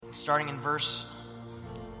starting in verse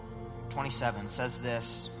 27, says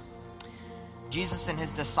this. Jesus and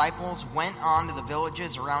his disciples went on to the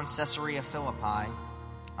villages around Caesarea Philippi.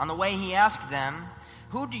 On the way he asked them,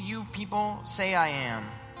 "Who do you people say I am?"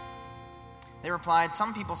 They replied,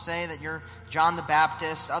 "Some people say that you're John the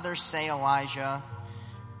Baptist, others say Elijah,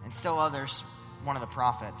 and still others, one of the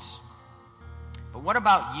prophets." "But what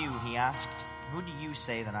about you?" he asked. "Who do you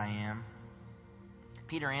say that I am?"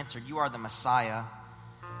 Peter answered, "You are the Messiah."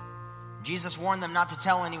 Jesus warned them not to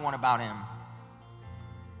tell anyone about him.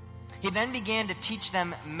 He then began to teach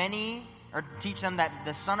them that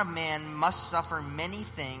the Son of Man must suffer many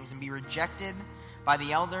things and be rejected by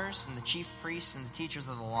the elders and the chief priests and the teachers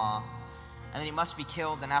of the law, and that he must be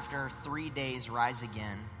killed and after 3 days rise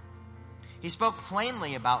again. He spoke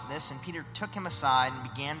plainly about this, and Peter took him aside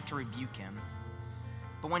and began to rebuke him.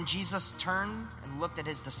 But when Jesus turned and looked at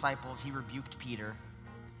his disciples, he rebuked Peter.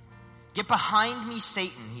 "Get behind me,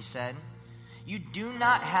 Satan," he said. "You do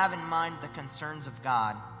not have in mind the concerns of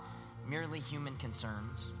God, merely human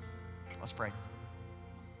concerns." Let's pray.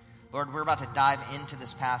 Lord, we're about to dive into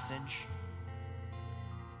this passage.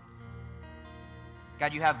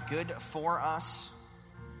 God, you have good for us.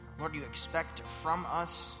 Lord, you expect from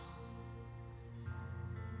us.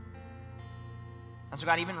 And so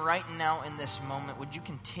God, even right now in this moment, would you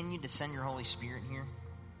continue to send your Holy Spirit here?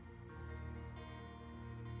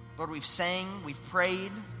 Lord, we've sang, we've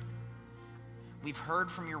prayed, we've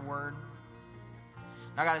heard from your word.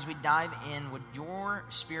 Now, God, as we dive in, would your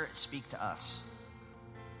Spirit speak to us?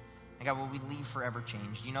 And God, will we leave forever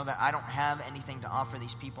changed? You know that I don't have anything to offer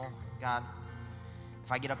these people, God.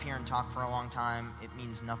 If I get up here and talk for a long time, it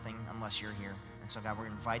means nothing unless you're here. And so, God, we're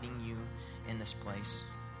inviting you in this place.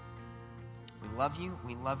 We love you,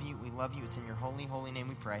 we love you, we love you. It's in your holy, holy name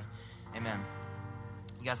we pray. Amen.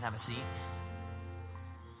 You guys have a seat.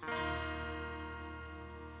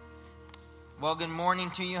 Well, good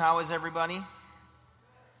morning to you. How is everybody?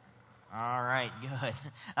 All right, good.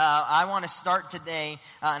 I want to start today,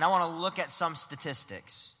 and I want to look at some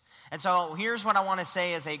statistics. And so here's what I want to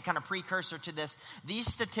say as a kind of precursor to this.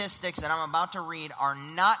 These statistics that I'm about to read are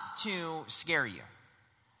not to scare you.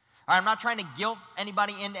 All right, I'm not trying to guilt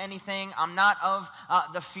anybody into anything. I'm not of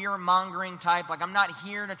the fear-mongering type. Like, I'm not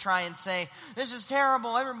here to try and say, this is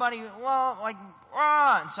terrible, everybody, well, like,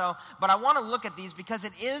 and so, but I want to look at these because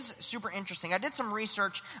it is super interesting. I did some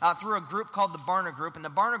research through a group called the Barna Group, and the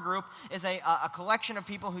Barna Group is a collection of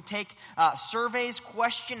people who take surveys,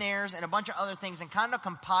 questionnaires, and a bunch of other things and kind of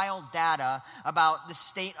compile data about the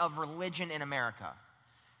state of religion in America.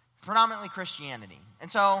 Predominantly Christianity.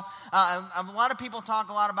 And so a lot of people talk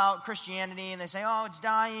a lot about Christianity, and they say, oh, it's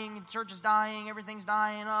dying, the church is dying, everything's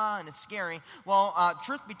dying, and it's scary. Well,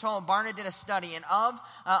 truth be told, Barna did a study, and of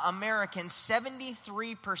Americans,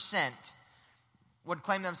 73% would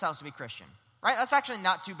claim themselves to be Christian. Right? That's actually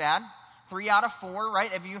not too bad. 3 out of 4,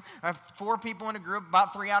 right? If you have 4 people in a group,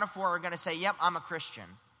 about 3 out of 4 are going to say, yep, I'm a Christian.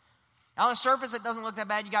 On the surface, it doesn't look that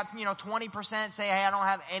bad. You got, 20% say, hey, I don't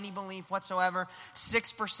have any belief whatsoever.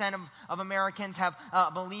 6% of Americans have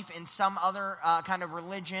belief in some other kind of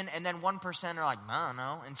religion. And then 1% are like, I don't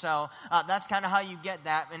know. And so that's kind of how you get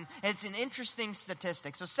that. And it's an interesting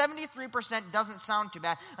statistic. So 73% doesn't sound too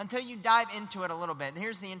bad until you dive into it a little bit. And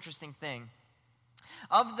here's the interesting thing.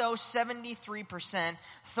 Of those 73%,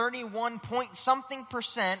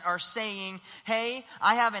 31-point-something% are saying, hey,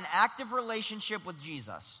 I have an active relationship with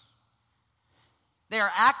Jesus. They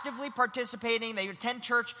are actively participating. They attend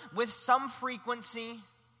church with some frequency.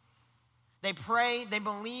 They pray. They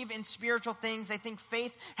believe in spiritual things. They think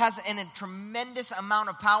faith has a tremendous amount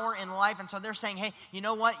of power in life. And so they're saying, hey, you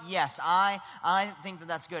know what? Yes, I think that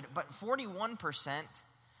that's good. But 41%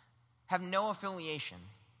 have no affiliation.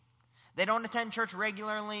 They don't attend church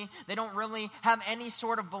regularly. They don't really have any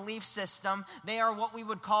sort of belief system. They are what we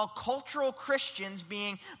would call cultural Christians,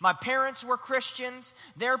 being my parents were Christians,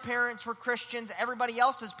 their parents were Christians, everybody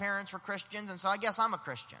else's parents were Christians, and so I guess I'm a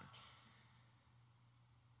Christian.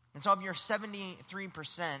 And so of your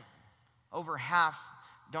 73%, over half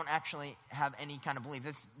don't actually have any kind of belief.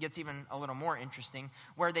 This gets even a little more interesting,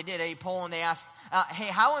 where they did a poll and they asked, hey,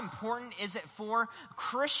 how important is it for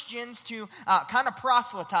Christians to kind of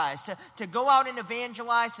proselytize, to go out and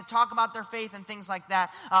evangelize, to talk about their faith and things like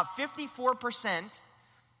that? 54%,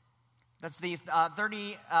 that's the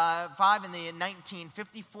 35 and the 19,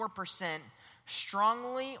 54%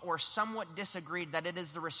 strongly or somewhat disagreed that it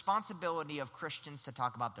is the responsibility of Christians to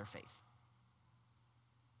talk about their faith.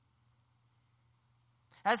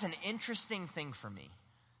 That's an interesting thing for me.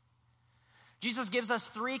 Jesus gives us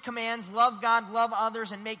 3 commands: love God, love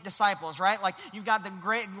others, and make disciples, right? Like, you've got the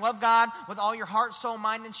great, love God with all your heart, soul,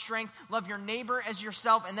 mind, and strength. Love your neighbor as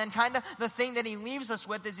yourself. And then kind of the thing that he leaves us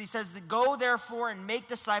with is he says, go therefore and make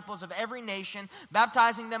disciples of every nation,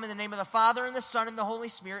 baptizing them in the name of the Father and the Son and the Holy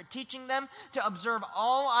Spirit, teaching them to observe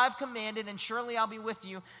all I've commanded, and surely I'll be with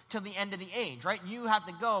you till the end of the age, right? You have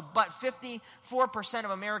to go. But 54%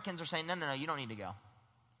 of Americans are saying, no, you don't need to go.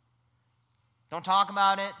 Don't talk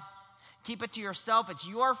about it. Keep it to yourself. It's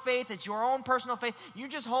your faith. It's your own personal faith. You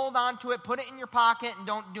just hold on to it, put it in your pocket, and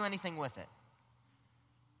don't do anything with it.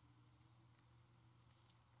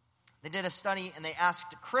 They did a study, and they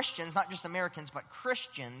asked Christians, not just Americans, but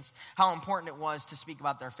Christians, how important it was to speak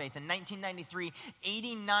about their faith. In 1993,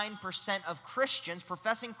 89% of Christians,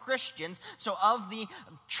 professing Christians, so of the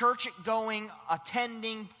church-going,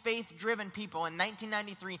 attending, faith-driven people, in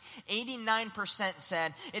 1993, 89%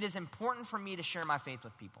 said, it is important for me to share my faith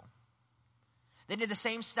with people. They did the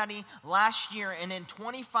same study last year, and in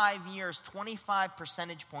 25 years, 25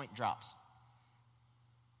 percentage point drops.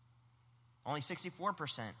 Only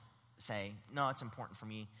 64% say, no, it's important for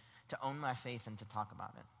me to own my faith and to talk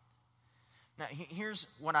about it. Now, here's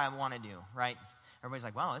what I want to do, right? Everybody's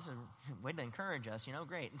like, wow, this is a way to encourage us,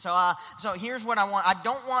 great. And so here's what I want. I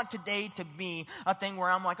don't want today to be a thing where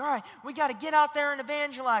I'm like, all right, we got to get out there and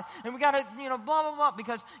evangelize, and we got to, blah, blah, blah,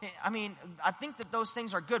 because, I think that those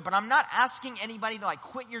things are good, but I'm not asking anybody to,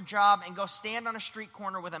 quit your job and go stand on a street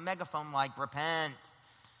corner with a megaphone like, repent.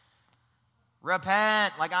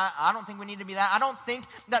 Repent. I don't think we need to be that. I don't think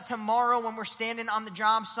that tomorrow when we're standing on the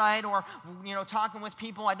job site or, talking with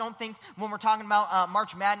people, I don't think when we're talking about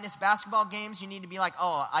March Madness basketball games, you need to be like,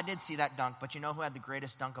 oh, I did see that dunk, but you know who had the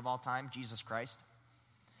greatest dunk of all time? Jesus Christ.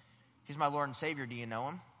 He's my Lord and Savior. Do you know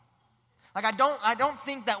him? I don't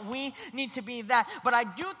think that we need to be that, but I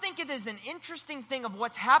do think it is an interesting thing of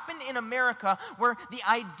what's happened in America, where the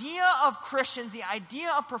idea of Christians, the idea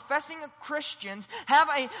of professing Christians, have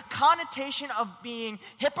a connotation of being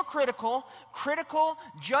hypocritical, critical,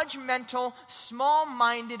 judgmental,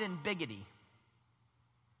 small-minded, and bigoted.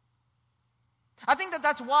 I think that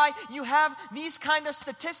that's why you have these kind of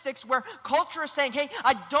statistics where culture is saying, hey,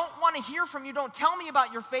 I don't want to hear from you. Don't tell me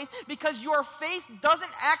about your faith, because your faith doesn't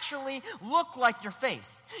actually look like your faith.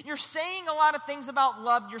 You're saying a lot of things about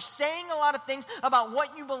love. You're saying a lot of things about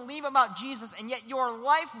what you believe about Jesus, and yet your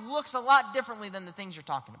life looks a lot differently than the things you're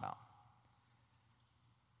talking about.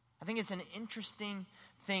 I think it's an interesting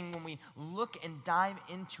thing when we look and dive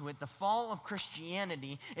into it. The fall of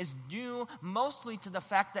Christianity is due mostly to the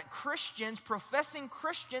fact that Christians, professing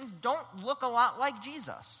Christians, don't look a lot like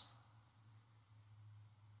Jesus.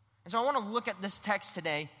 And so I want to look at this text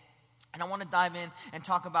today, and I want to dive in and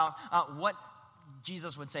talk about what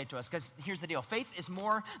Jesus would say to us. Because here's the deal. Faith is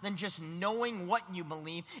more than just knowing what you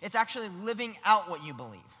believe. It's actually living out what you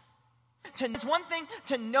believe. It's one thing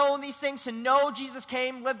to know these things, to know Jesus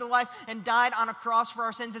came, lived a life, and died on a cross for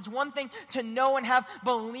our sins. It's one thing to know and have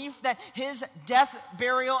belief that his death,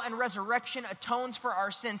 burial, and resurrection atones for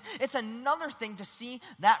our sins. It's another thing to see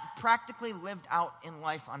that practically lived out in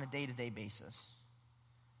life on a day-to-day basis.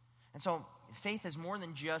 And so faith is more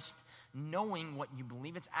than just knowing what you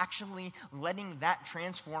believe. It's actually letting that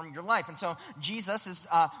transform your life. And so Jesus is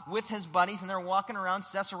with his buddies, and they're walking around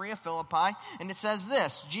Caesarea Philippi, and it says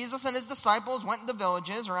this: Jesus and his disciples went into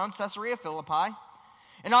villages around Caesarea Philippi,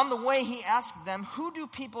 and on the way he asked them, who do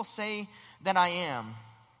people say that I am?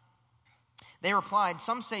 They replied,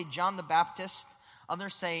 some say John the Baptist,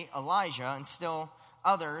 others say Elijah, and still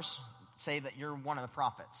others say that you're one of the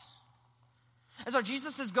prophets. And so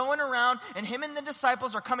Jesus is going around, and him and the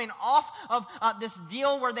disciples are coming off of this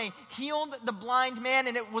deal where they healed the blind man,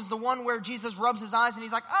 and it was the one where Jesus rubs his eyes, and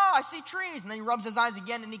he's like, oh, I see trees. And then he rubs his eyes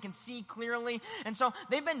again, and he can see clearly. And so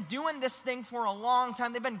they've been doing this thing for a long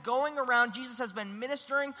time. They've been going around. Jesus has been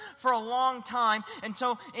ministering for a long time. And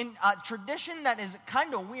so in a tradition that is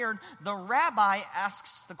kind of weird, the rabbi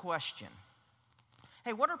asks the question,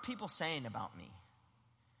 hey, what are people saying about me?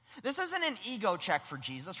 This isn't an ego check for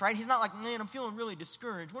Jesus, right? He's not like, man, I'm feeling really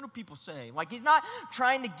discouraged. What do people say? He's not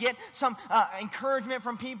trying to get some encouragement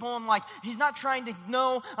from people, and he's not trying to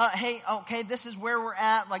know, hey, okay, this is where we're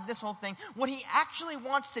at, this whole thing. What he actually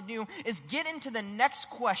wants to do is get into the next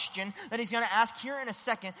question that he's going to ask here in a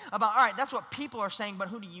second about, all right, that's what people are saying, but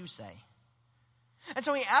who do you say? And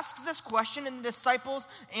so he asks this question, and the disciples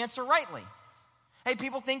answer rightly. Hey,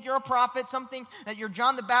 people think you're a prophet. Some think that you're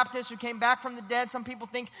John the Baptist who came back from the dead. Some people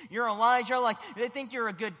think you're Elijah. They think you're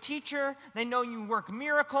a good teacher. They know you work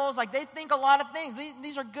miracles. They think a lot of things.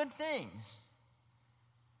 These are good things.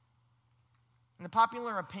 And the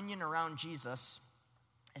popular opinion around Jesus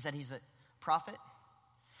is that he's a prophet.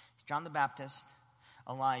 John the Baptist,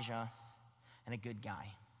 Elijah, and a good guy.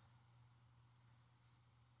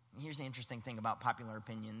 And here's the interesting thing about popular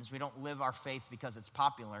opinions. We don't live our faith because it's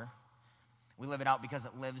popular. We live it out because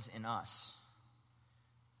it lives in us.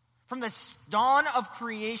 From the dawn of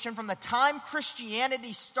creation, from the time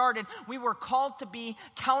Christianity started, we were called to be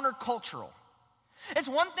countercultural. It's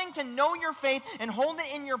one thing to know your faith and hold it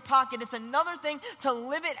in your pocket. It's another thing to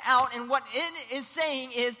live it out. And what it is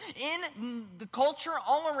saying is, in the culture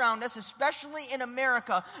all around us, especially in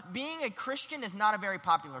America, being a Christian is not a very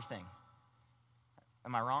popular thing.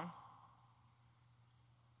 Am I wrong?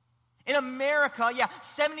 In America,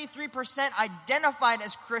 73% identified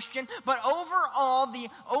as Christian, but overall, the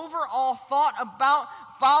overall thought about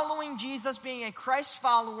following Jesus, being a Christ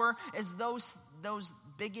follower, is those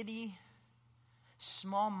biggity,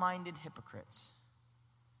 small-minded hypocrites.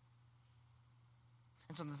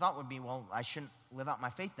 And so the thought would be, well, I shouldn't live out my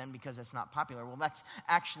faith then because it's not popular. Well, that's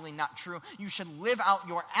actually not true. You should live out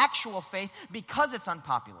your actual faith because it's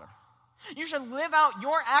unpopular. You should live out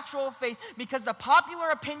your actual faith because the popular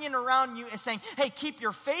opinion around you is saying, hey, keep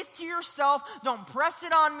your faith to yourself. Don't press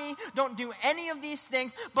it on me. Don't do any of these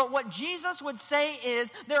things. But what Jesus would say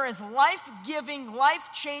is there is life-giving,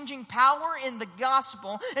 life-changing power in the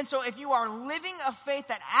gospel. And so if you are living a faith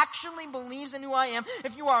that actually believes in who I am,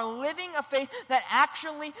 if you are living a faith that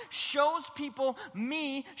actually shows people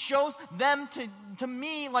me, shows them to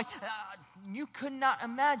me, you could not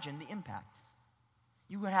imagine the impact.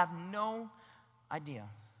 You would have no idea.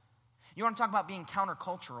 You want to talk about being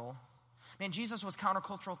countercultural? Man, Jesus was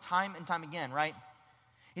countercultural time and time again, right?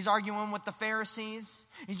 He's arguing with the Pharisees.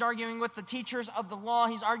 He's arguing with the teachers of the law.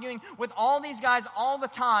 He's arguing with all these guys all the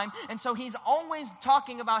time. And so he's always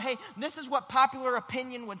talking about, hey, this is what popular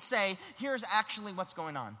opinion would say. Here's actually what's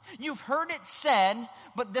going on. You've heard it said,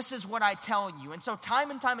 but this is what I tell you. And so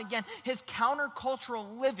time and time again, his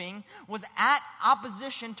countercultural living was at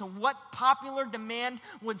opposition to what popular demand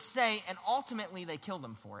would say, and ultimately they killed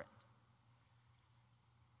him for it.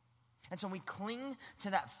 And so we cling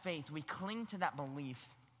to that faith. We cling to that belief.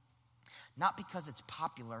 Not because it's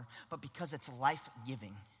popular, but because it's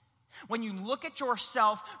life-giving. When you look at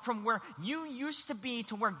yourself from where you used to be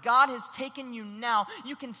to where God has taken you now,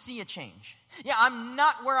 you can see a change. Yeah, I'm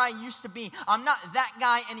not where I used to be. I'm not that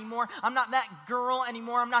guy anymore. I'm not that girl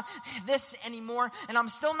anymore. I'm not this anymore. And I'm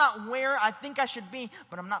still not where I think I should be,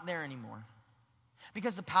 but I'm not there anymore.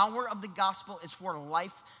 Because the power of the gospel is for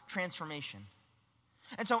life transformation.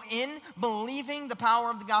 And so in believing the power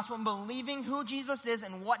of the gospel and believing who Jesus is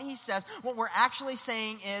and what he says, what we're actually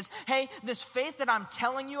saying is, hey, this faith that I'm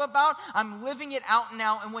telling you about, I'm living it out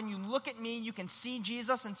now. And when you look at me, you can see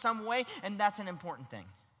Jesus in some way, and that's an important thing.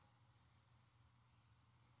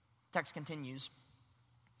 Text continues.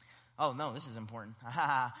 Oh, no, this is important.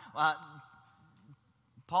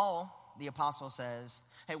 Paul, the apostle, says,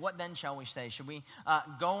 hey, what then shall we say? Should we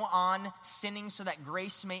go on sinning so that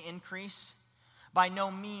grace may increase? By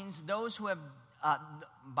no means,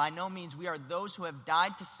 we are those who have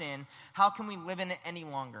died to sin. How can we live in it any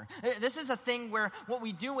longer? This is a thing where what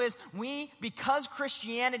we do is because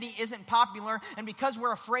Christianity isn't popular and because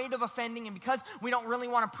we're afraid of offending and because we don't really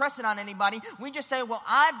want to press it on anybody, we just say, well,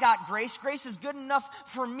 I've got grace. Grace is good enough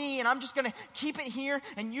for me, and I'm just going to keep it here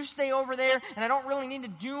and you stay over there, and I don't really need to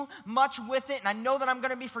do much with it, and I know that I'm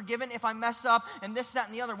going to be forgiven if I mess up and this, that,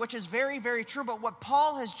 and the other, which is very, very true. But what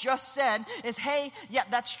Paul has just said is, hey, yeah,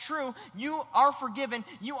 that's true. You are forgiven.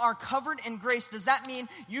 You are covered in grace. Does that mean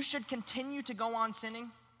you should continue to go on sinning?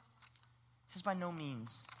 He says, by no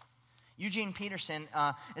means. Eugene Peterson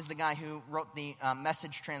is the guy who wrote the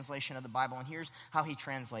Message translation of the Bible, and here's how he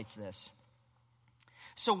translates this.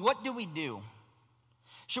 So what do we do?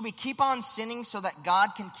 Should we keep on sinning so that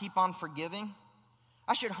God can keep on forgiving?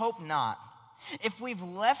 I should hope not. If we've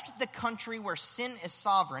left the country where sin is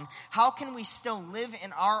sovereign, how can we still live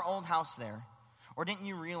in our old house there? Or didn't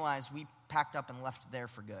you realize we packed up and left there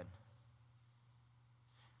for good?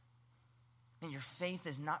 And your faith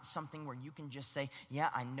is not something where you can just say, yeah,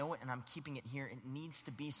 I know it and I'm keeping it here. It needs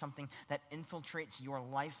to be something that infiltrates your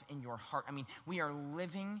life and your heart. I mean, we are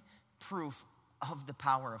living proof of the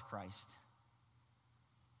power of Christ.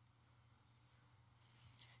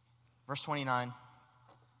 Verse 29.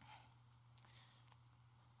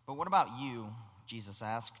 But what about you? Jesus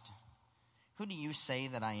asked. Who do you say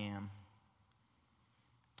that I am?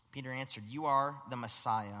 Peter answered, you are the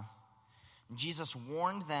Messiah. And Jesus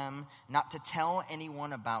warned them not to tell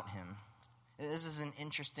anyone about him. This is an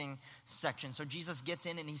interesting section. So Jesus gets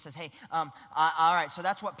in and he says, hey, all right, so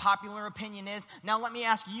that's what popular opinion is. Now let me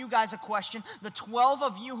ask you guys a question. The 12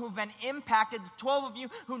 of you who've been impacted, the 12 of you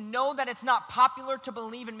who know that it's not popular to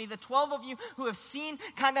believe in me, the 12 of you who have seen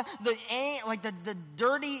kind of the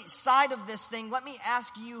dirty side of this thing, let me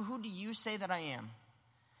ask you, who do you say that I am?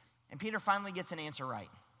 And Peter finally gets an answer right.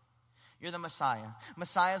 You're the Messiah.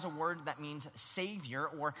 Messiah is a word that means savior,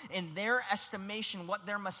 or in their estimation, what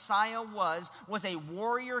their Messiah was a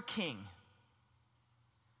warrior king.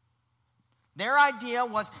 Their idea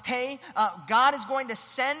was, hey, God is going to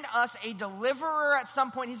send us a deliverer at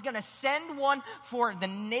some point. He's going to send one for the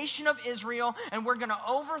nation of Israel, and we're going to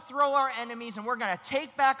overthrow our enemies, and we're going to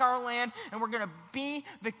take back our land, and we're going to be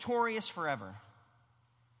victorious forever.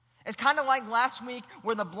 It's kind of like last week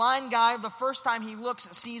where the blind guy, the first time he looks,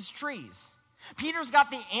 sees trees. Peter's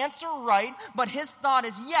got the answer right, but his thought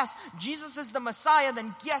is, yes, Jesus is the Messiah,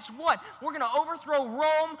 then guess what? We're going to overthrow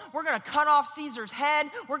Rome. We're going to cut off Caesar's head.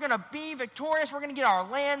 We're going to be victorious. We're going to get our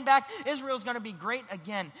land back. Israel's going to be great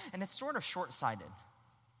again. And it's sort of short-sighted.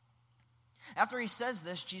 After he says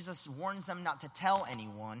this, Jesus warns them not to tell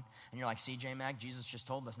anyone. And you're like, CJ Mag, Jesus just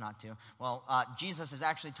told us not to. Well, Jesus is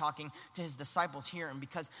actually talking to his disciples here. And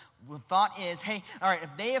because the thought is, hey, all right, if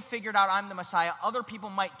they have figured out I'm the Messiah, other people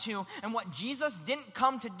might too. And what Jesus didn't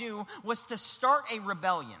come to do was to start a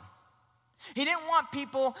rebellion. He didn't want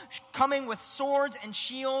people coming with swords and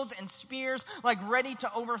shields and spears, like ready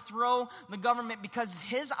to overthrow the government, because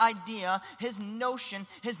his idea, his notion,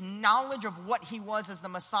 his knowledge of what he was as the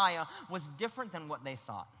Messiah was different than what they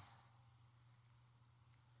thought.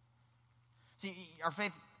 See, our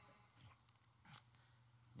faith,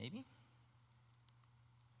 maybe?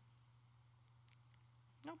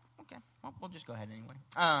 Nope, okay. Well, we'll just go ahead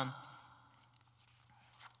anyway.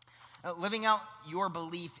 Living out your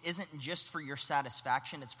belief isn't just for your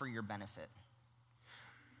satisfaction, it's for your benefit.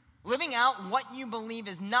 Living out what you believe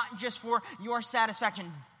is not just for your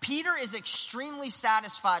satisfaction. Peter is extremely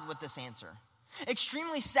satisfied with this answer.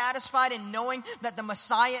 Extremely satisfied in knowing that the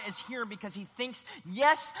Messiah is here, because he thinks,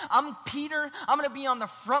 yes, I'm Peter. I'm going to be on the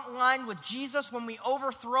front line with Jesus when we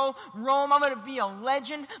overthrow Rome. I'm going to be a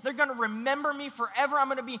legend. They're going to remember me forever. I'm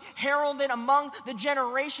going to be heralded among the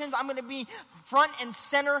generations. I'm going to be front and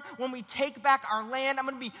center when we take back our land. I'm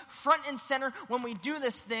going to be front and center when we do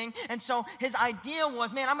this thing. And so his idea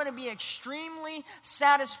was, man, I'm going to be extremely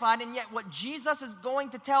satisfied. And yet what Jesus is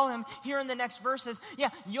going to tell him here in the next verse is,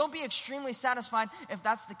 yeah, you'll be extremely satisfied if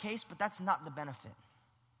that's the case, but that's not the benefit.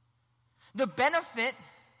 The benefit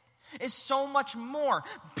is so much more.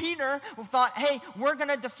 Peter thought, hey, we're going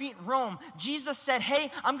to defeat Rome. Jesus said, hey,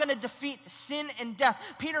 I'm going to defeat sin and death.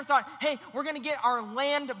 Peter thought, hey, we're going to get our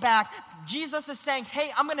land back. Jesus is saying,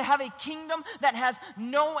 hey, I'm going to have a kingdom that has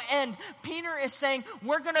no end. Peter is saying,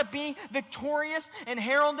 we're going to be victorious and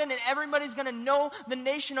heralded, and everybody's going to know the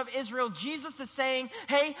nation of Israel. Jesus is saying,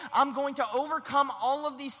 hey, I'm going to overcome all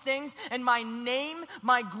of these things, and my name,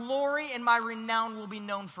 my glory, and my renown will be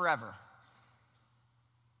known forever.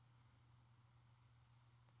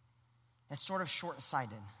 It's sort of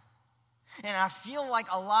short-sighted. And I feel like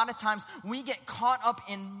a lot of times we get caught up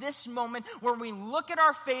in this moment where we look at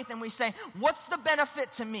our faith and we say, what's the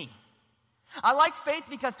benefit to me? I like faith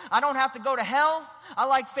because I don't have to go to hell. I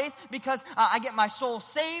like faith because I get my soul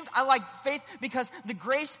saved. I like faith because the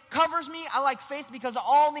grace covers me. I like faith because of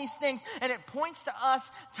all these things. And it points to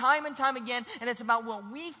us time and time again. And it's about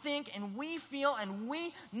what we think and we feel and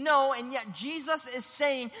we know. And yet Jesus is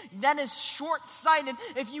saying that is short-sighted.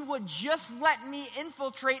 If you would just let me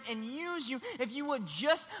infiltrate and use you, if you would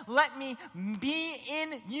just let me be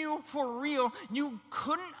in you for real, you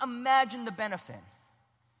couldn't imagine the benefit.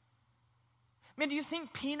 Man, do you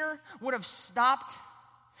think Peter would have stopped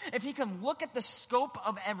if he could look at the scope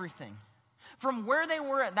of everything from where they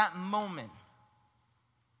were at that moment?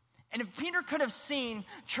 And if Peter could have seen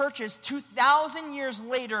churches 2,000 years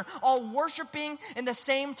later all worshiping in the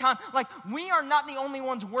same time, like we are not the only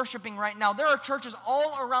ones worshiping right now. There are churches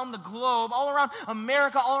all around the globe, all around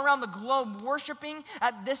America, all around the globe worshiping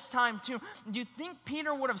at this time too. Do you think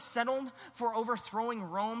Peter would have settled for overthrowing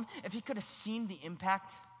Rome if he could have seen the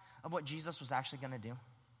impact of what Jesus was actually going to do?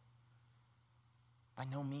 By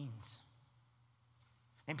no means.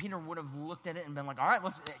 And Peter would have looked at it and been like, all right,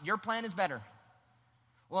 your plan is better.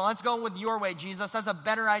 Well, let's go with your way, Jesus. That's a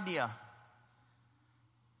better idea.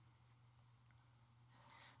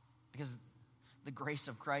 Because the grace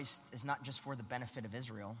of Christ is not just for the benefit of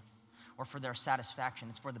Israel or for their satisfaction.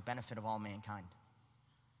 It's for the benefit of all mankind.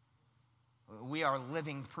 We are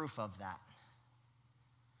living proof of that.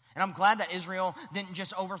 And I'm glad that Israel didn't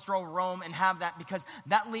just overthrow Rome and have that, because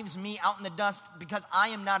that leaves me out in the dust because I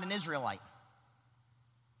am not an Israelite.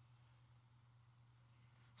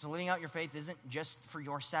 So living out your faith isn't just for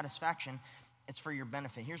your satisfaction, it's for your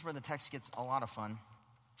benefit. Here's where the text gets a lot of fun.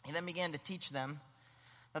 He then began to teach them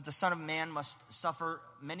that the Son of Man must suffer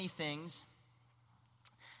many things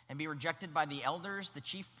and be rejected by the elders, the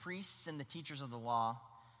chief priests, and the teachers of the law,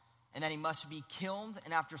 and that he must be killed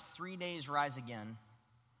and after 3 days rise again.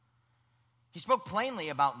 He spoke plainly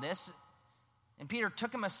about this, and Peter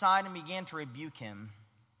took him aside and began to rebuke him.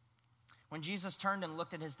 When Jesus turned and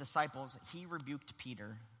looked at his disciples, he rebuked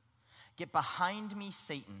Peter. "Get behind me,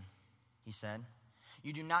 Satan," he said.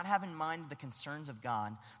 "You do not have in mind the concerns of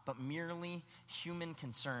God, but merely human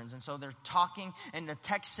concerns." And so they're talking, and the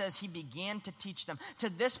text says he began to teach them. To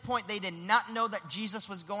this point, they did not know that Jesus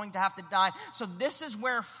was going to have to die. So this is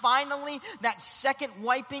where finally that second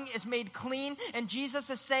wiping is made clean, and Jesus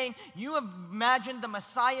is saying, you have imagined the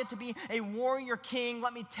Messiah to be a warrior king.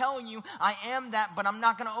 Let me tell you, I am that, but I'm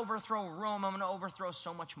not going to overthrow Rome. I'm going to overthrow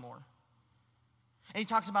so much more. And he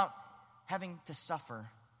talks about having to suffer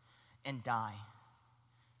and die.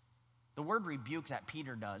 The word rebuke that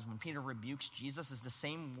Peter does, when Peter rebukes Jesus, is the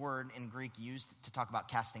same word in Greek used to talk about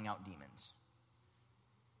casting out demons.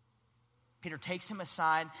 Peter takes him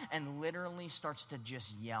aside and literally starts to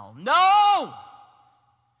just yell, "No!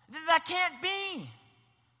 That can't be!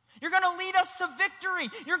 You're going to lead us to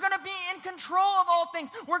victory. You're going to be in control of all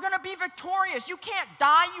things. We're going to be victorious. You can't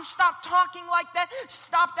die. You stop talking like that.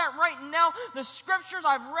 Stop that right now. The scriptures,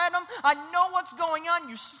 I've read them. I know what's going on.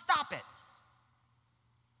 You stop it."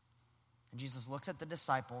 And Jesus looks at the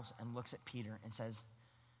disciples and looks at Peter and says,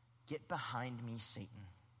 "Get behind me, Satan."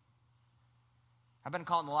 I've been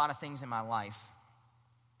called a lot of things in my life.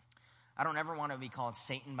 I don't ever want to be called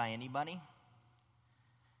Satan by anybody.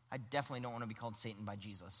 I definitely don't want to be called Satan by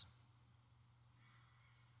Jesus.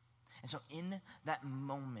 And so in that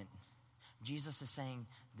moment, Jesus is saying,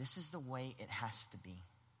 this is the way it has to be.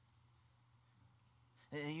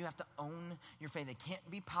 You have to own your faith. It can't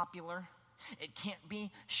be popular. It can't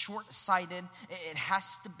be short-sighted. It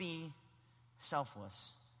has to be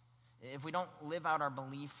selfless. If we don't live out our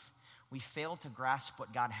belief, we fail to grasp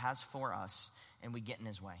what God has for us, and we get in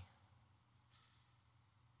his way.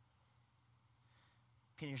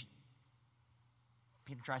 Peter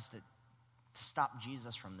tries to stop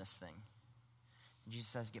Jesus from this thing. Jesus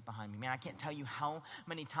says, "Get behind me." Man, I can't tell you how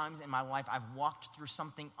many times in my life I've walked through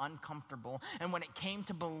something uncomfortable. And when it came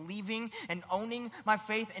to believing and owning my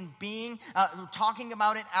faith and being, talking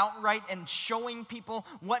about it outright and showing people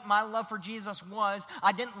what my love for Jesus was,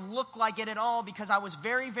 I didn't look like it at all because I was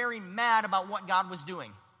very, very mad about what God was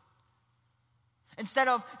doing. Instead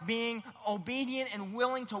of being obedient and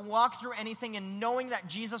willing to walk through anything and knowing that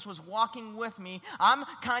Jesus was walking with me, I'm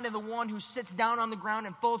kind of the one who sits down on the ground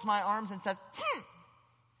and folds my arms and says,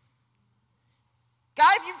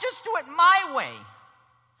 God, if you just do it my way,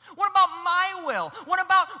 what about my will? What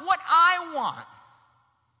about what I want?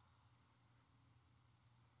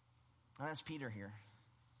 Well, that's Peter here.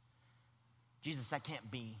 Jesus, that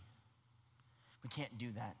can't be. We can't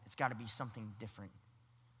do that. It's got to be something different.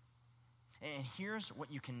 And here's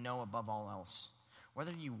what you can know above all else.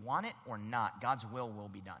 Whether you want it or not, God's will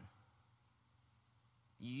be done.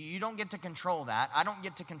 You don't get to control that. I don't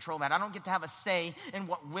get to control that. I don't get to have a say in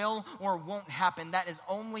what will or won't happen. That is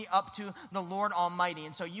only up to the Lord Almighty.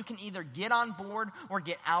 And so you can either get on board or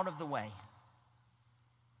get out of the way.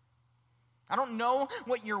 I don't know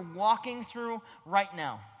what you're walking through right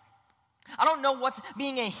now. I don't know what's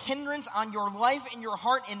being a hindrance on your life and your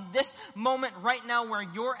heart in this moment right now where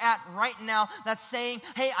you're at right now that's saying,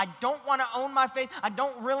 hey, I don't want to own my faith. I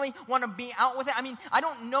don't really want to be out with it. I mean, I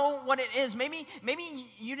don't know what it is. Maybe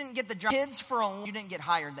you didn't get the job. You didn't get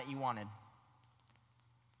hired that you wanted.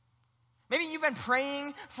 Maybe you've been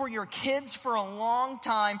praying for your kids for a long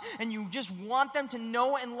time and you just want them to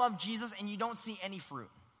know and love Jesus and you don't see any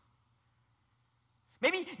fruit.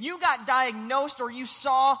 Maybe you got diagnosed or you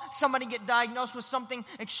saw somebody get diagnosed with something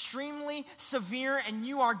extremely severe and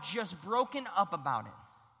you are just broken up about it.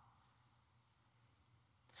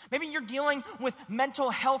 Maybe you're dealing with mental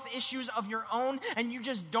health issues of your own and you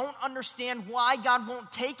just don't understand why God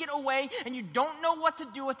won't take it away and you don't know what to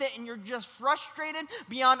do with it and you're just frustrated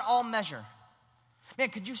beyond all measure. Man,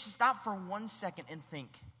 could you stop for 1 second and think,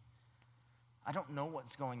 I don't know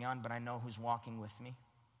what's going on, but I know who's walking with me.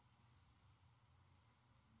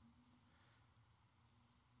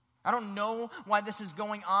 I don't know why this is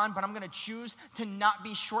going on, but I'm going to choose to not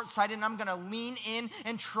be short-sighted, and I'm going to lean in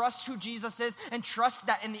and trust who Jesus is and trust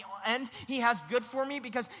that in the end, he has good for me,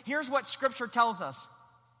 because here's what Scripture tells us.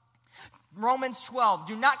 Romans 12,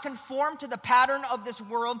 do not conform to the pattern of this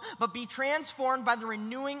world, but be transformed by the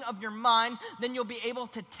renewing of your mind. Then you'll be able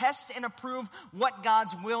to test and approve what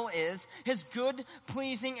God's will is, his good,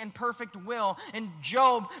 pleasing, and perfect will. And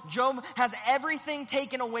Job has everything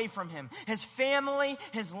taken away from him. His family,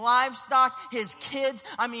 his livestock, his kids.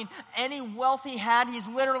 I mean, any wealth he had, he's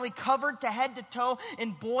literally covered to head to toe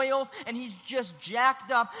in boils, and he's just jacked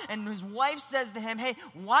up. And his wife says to him, hey,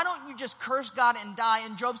 why don't you just curse God and die?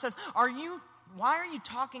 And Job says, why are you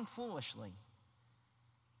talking foolishly?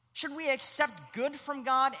 Should we accept good from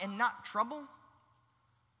God and not trouble?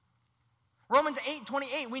 Romans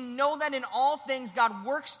 8:28, we know that in all things God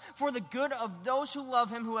works for the good of those who love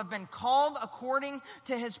him, who have been called according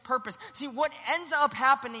to his purpose. See, what ends up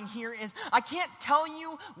happening here is, I can't tell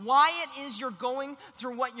you why it is you're going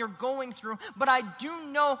through what you're going through, but I do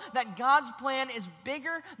know that God's plan is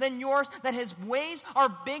bigger than yours, that his ways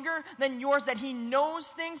are bigger than yours, that he knows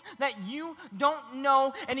things that you don't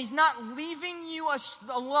know, and he's not leaving you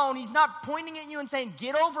alone. He's not pointing at you and saying,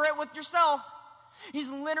 get over it with yourself.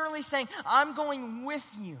 He's literally saying, I'm going with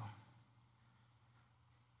you.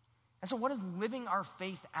 And so what does living our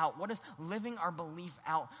faith out, what does living our belief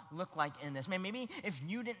out look like in this? Man, maybe if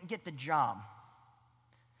you didn't get the job,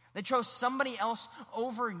 they chose somebody else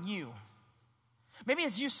over you. Maybe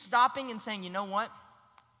it's you stopping and saying, you know what?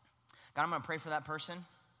 God, I'm going to pray for that person.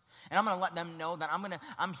 And I'm going to let them know that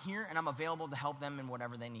I'm here and I'm available to help them in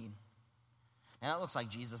whatever they need. And that looks like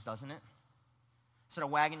Jesus, doesn't it? Instead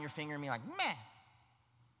of wagging your finger and being like, meh.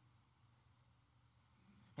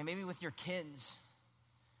 And maybe with your kids,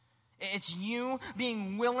 it's you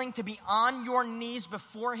being willing to be on your knees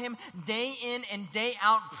before him day in and day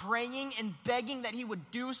out, praying and begging that he would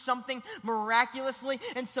do something miraculously,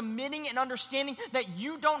 and submitting and understanding that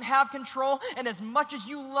you don't have control, and as much as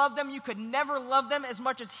you love them, you could never love them as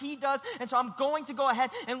much as he does. And so I'm going to go ahead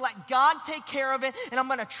and let God take care of it, and I'm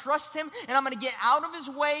going to trust him, and I'm going to get out of his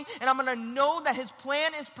way, and I'm going to know that his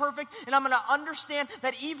plan is perfect, and I'm going to understand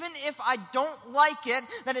that even if I don't like it,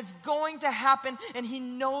 that it's going to happen, and he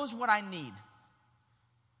knows what I need.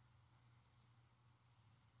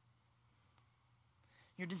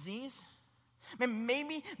 Your disease?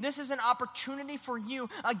 Maybe this is an opportunity for you,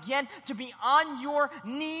 again, to be on your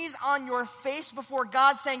knees, on your face before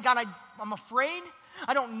God, saying, God, I'm afraid.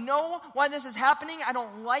 I don't know why this is happening. I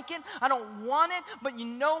don't like it. I don't want it. But you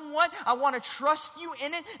know what? I want to trust you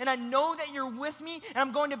in it. And I know that you're with me. And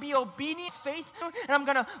I'm going to be obedient, faithful. And I'm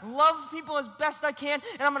going to love people as best I can.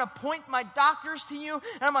 And I'm going to point my doctors to you.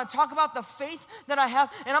 And I'm going to talk about the faith that I have.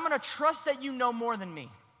 And I'm going to trust that you know more than me.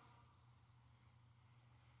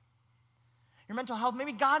 Your mental health,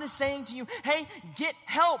 maybe God is saying to you, hey, get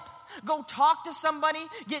help. Go talk to somebody,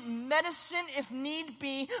 get medicine if need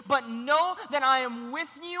be, but know that I am with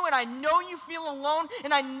you, and I know you feel alone,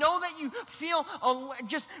 and I know that you feel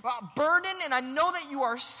just burdened, and I know that you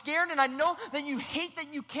are scared, and I know that you hate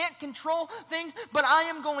that you can't control things, but I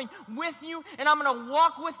am going with you, and I'm going to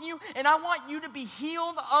walk with you, and I want you to be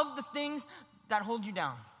healed of the things that hold you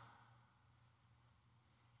down.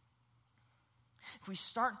 If we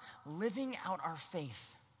start living out our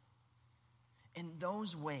faith in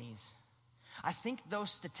those ways, I think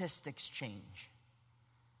those statistics change.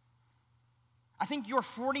 I think your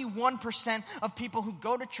 41% of people who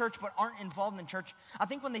go to church but aren't involved in church, I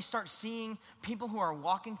think when they start seeing people who are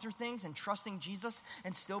walking through things and trusting Jesus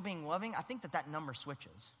and still being loving, I think that number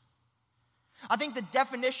switches. I think the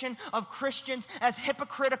definition of Christians as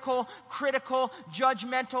hypocritical, critical,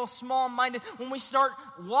 judgmental, small-minded, when we start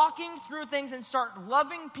walking through things and start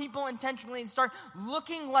loving people intentionally and start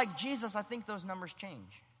looking like Jesus, I think those numbers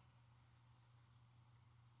change.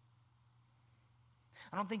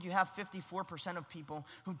 I don't think you have 54% of people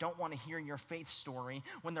who don't want to hear your faith story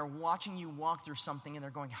when they're watching you walk through something and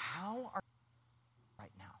they're going, how are you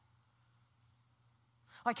right now?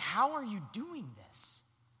 Like, how are you doing this?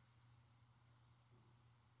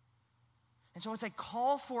 And so it's a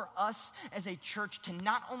call for us as a church to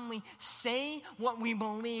not only say what we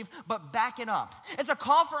believe, but back it up. It's a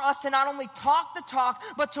call for us to not only talk the talk,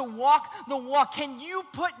 but to walk the walk. Can you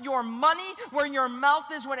put your money where your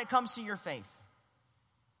mouth is when it comes to your faith?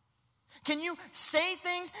 Can you say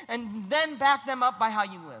things and then back them up by how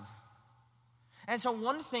you live? And so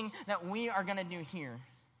one thing that we are going to do here,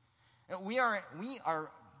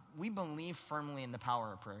 we believe firmly in the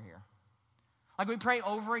power of prayer here. Like, we pray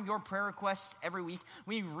over your prayer requests every week.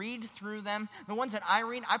 We read through them. The ones that I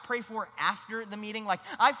read, I pray for after the meeting. Like,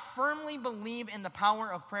 I firmly believe in the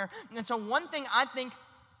power of prayer. And so one thing I think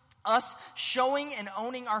us showing and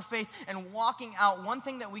owning our faith and walking out, one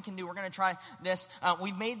thing that we can do, we're going to try this.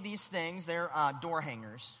 We've made these things. They're door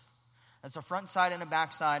hangers. That's a front side and a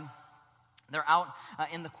back side. They're out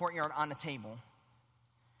in the courtyard on a table.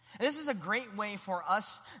 And this is a great way for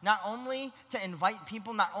us not only to invite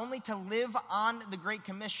people, not only to live on the Great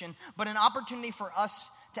Commission, but an opportunity for us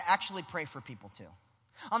to actually pray for people too.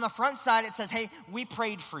 On the front side, it says, hey, we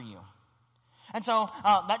prayed for you. And so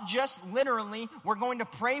that just literally, we're going to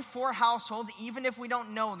pray for households, even if we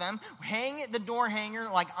don't know them. Hang the door hanger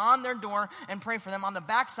like on their door and pray for them. On the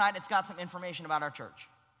back side, it's got some information about our church.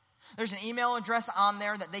 There's an email address on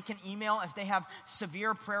there that they can email if they have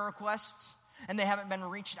severe prayer requests and they haven't been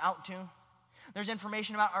reached out to. There's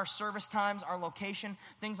information about our service times, our location,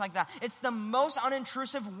 things like that. It's the most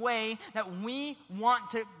unintrusive way that we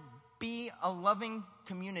want to be a loving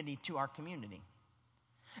community to our community.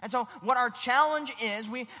 And so what our challenge is,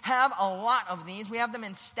 we have a lot of these. We have them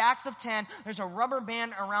in stacks of 10. There's a rubber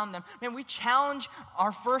band around them. Man, we challenge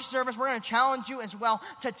our first service. We're going to challenge you as well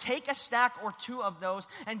to take a stack or two of those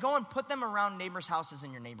and go and put them around neighbors' houses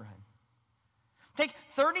in your neighborhood. Take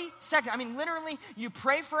 30 seconds. I mean, literally, you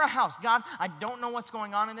pray for a house. God, I don't know what's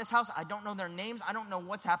going on in this house. I don't know their names. I don't know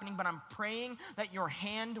what's happening, but I'm praying that your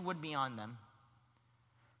hand would be on them.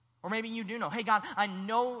 Or maybe you do know. Hey, God, I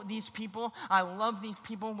know these people. I love these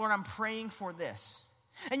people. Lord, I'm praying for this.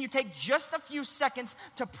 And you take just a few seconds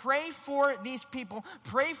to pray for these people,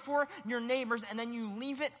 pray for your neighbors, and then you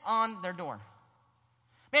leave it on their door.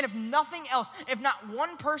 Man, if nothing else, if not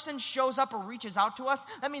one person shows up or reaches out to us,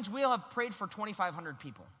 that means we'll have prayed for 2,500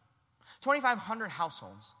 people, 2,500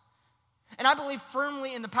 households. And I believe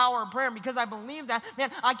firmly in the power of prayer, and because I believe that,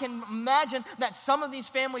 man, I can imagine that some of these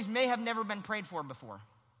families may have never been prayed for before.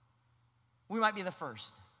 We might be the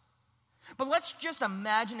first. But let's just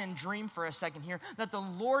imagine and dream for a second here that the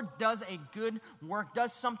Lord does a good work,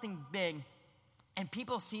 does something big, and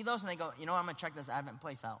people see those and they go, you know, I'm going to check this Advent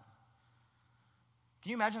place out. Can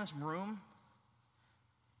you imagine this room?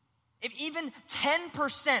 If even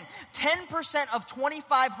 10% of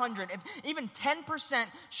 2,500, if even 10%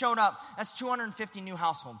 showed up, that's 250 new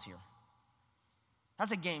households here.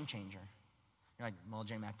 That's a game changer. You're like, well,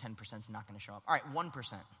 J-Mac, 10% is not going to show up. All right,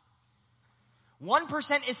 1%.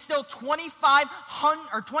 1% is still 25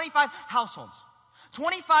 households.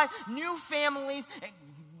 25 new families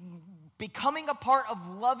becoming a part of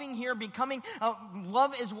loving here,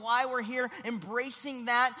 love is why we're here, embracing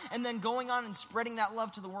that, and then going on and spreading that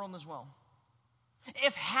love to the world as well.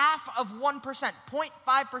 If half of 1%,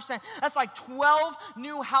 0.5%, that's like 12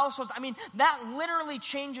 new households. I mean, that literally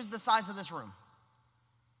changes the size of this room.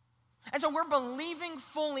 And so we're believing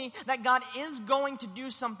fully that God is going to do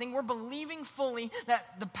something. We're believing fully that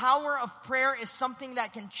the power of prayer is something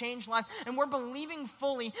that can change lives. And we're believing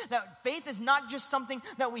fully that faith is not just something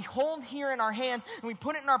that we hold here in our hands and we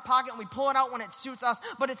put it in our pocket and we pull it out when it suits us,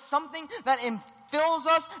 but it's something that fills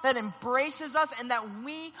us, that embraces us, and that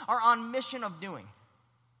we are on mission of doing.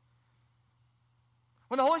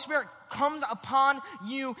 When the Holy Spirit comes upon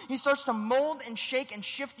you, He starts to mold and shake and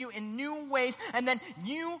shift you in new ways, and then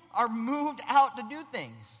you are moved out to do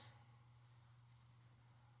things.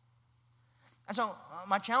 And so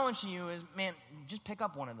my challenge to you is, man, just pick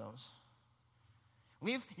up one of those.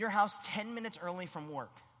 Leave your house 10 minutes early from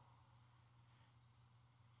work.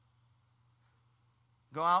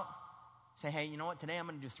 Go out, say, hey, you know what? Today I'm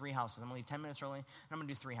going to do 3 houses. I'm going to leave 10 minutes early, and I'm going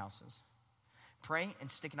to do 3 houses. Pray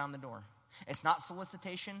and stick it on the door. It's not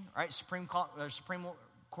solicitation, right? Supreme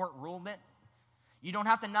Court ruled it. You don't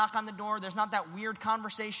have to knock on the door. There's not that weird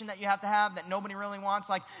conversation that you have to have that nobody really wants.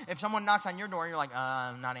 Like, if someone knocks on your door, you're like,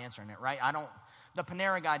 I'm not answering it, right? The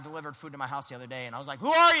Panera guy delivered food to my house the other day, and I was like,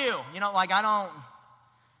 who are you? You know, like, I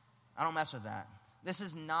don't mess with that. This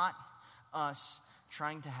is not us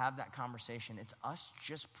trying to have that conversation. It's us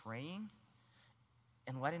just praying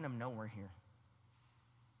and letting them know we're here.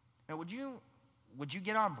 Now, would you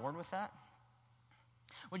get on board with that?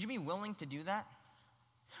 Would you be willing to do that?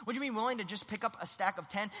 Would you be willing to just pick up a stack of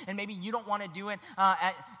 10 and maybe you don't want to do it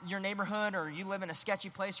at your neighborhood or you live in a sketchy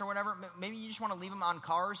place or whatever? Maybe you just want to leave them on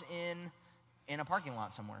cars in a parking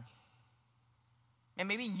lot somewhere. And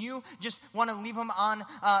maybe you just want to leave them on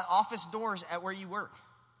office doors at where you work.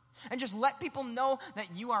 And just let people know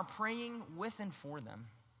that you are praying with and for them.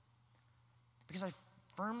 Because I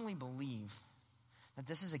firmly believe that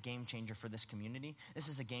this is a game changer for this community. This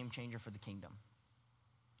is a game changer for the kingdom.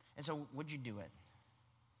 And so would you do it?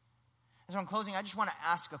 And so in closing, I just want to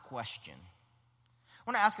ask a question. I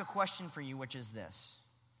want to ask a question for you, which is this.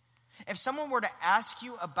 If someone were to ask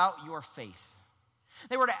you about your faith,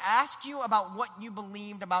 they were to ask you about what you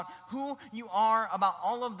believed, about who you are, about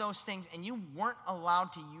all of those things, and you weren't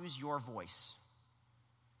allowed to use your voice.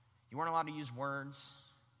 You weren't allowed to use words.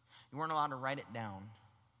 You weren't allowed to write it down.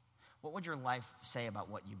 What would your life say about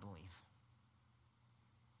what you believe?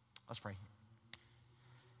 Let's pray.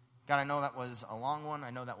 God, I know that was a long one.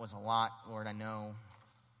 I know that was a lot. Lord, I know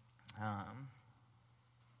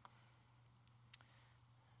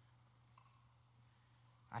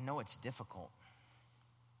it's difficult.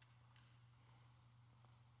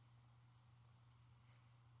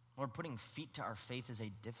 Lord, putting feet to our faith is a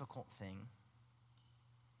difficult thing.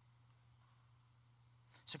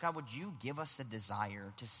 So God, would you give us the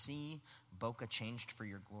desire to see Boca changed for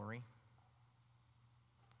your glory?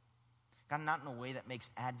 God, not in a way that makes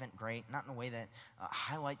Advent great, not in a way that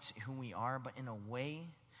highlights who we are, but in a way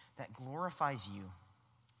that glorifies you.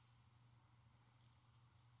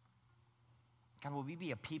 God, will we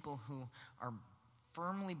be a people who are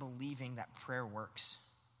firmly believing that prayer works?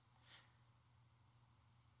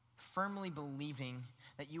 Firmly believing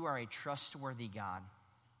that you are a trustworthy God.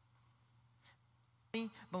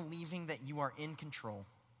 Believing that you are in control.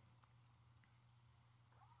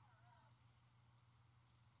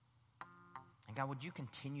 And God, would you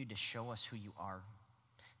continue to show us who you are?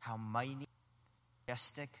 How mighty,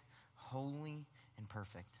 majestic, holy, and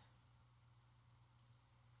perfect.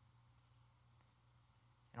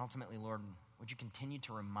 And ultimately, Lord, would you continue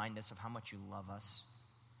to remind us of how much you love us?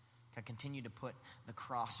 God, continue to put the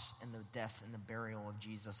cross and the death and the burial of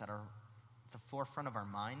Jesus at the forefront of our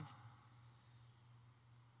mind.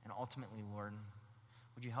 And ultimately, Lord,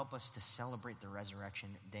 would you help us to celebrate the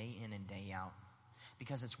resurrection day in and day out?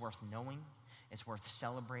 Because it's worth knowing, it's worth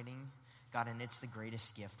celebrating, God, and it's the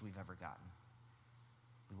greatest gift we've ever gotten.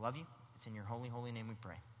 We love you. It's in your holy, holy name we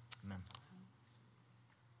pray. Amen.